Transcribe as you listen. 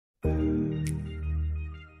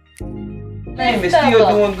Name is still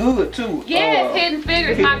doing good too. Yes, Hidden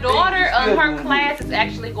Figures. My daughter, her class is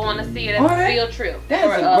actually going to see it as a field trip.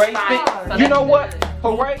 That's a great thing. You know what?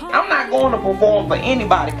 ReRe, I'm not going to perform for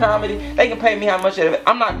anybody. Comedy, they can pay me how much of it.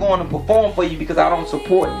 I'm not going to perform for you because I don't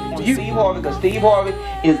support you. Steve Harvey, because Steve Harvey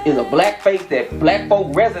is a black face that black folk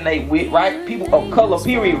resonate with, right? People of color,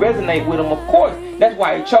 period, resonate with him. Of course, that's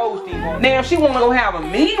why he chose Steve Harvey. Now, if she want to go have a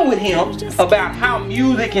meeting with him about how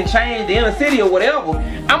music can change the inner city or whatever,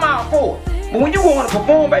 I'm all for it. But when you going to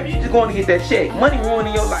perform, baby, you just going to get that check. Money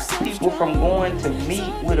ruining your life. People from going to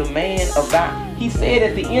meet with a man about, he said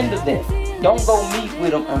at the end of that, don't go meet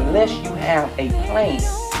with him unless you have a plan.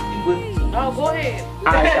 Oh, go ahead.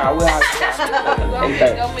 Alright, y'all.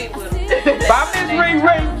 Go meet with him. Bye, Miss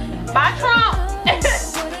ReRe. Bye, Trump.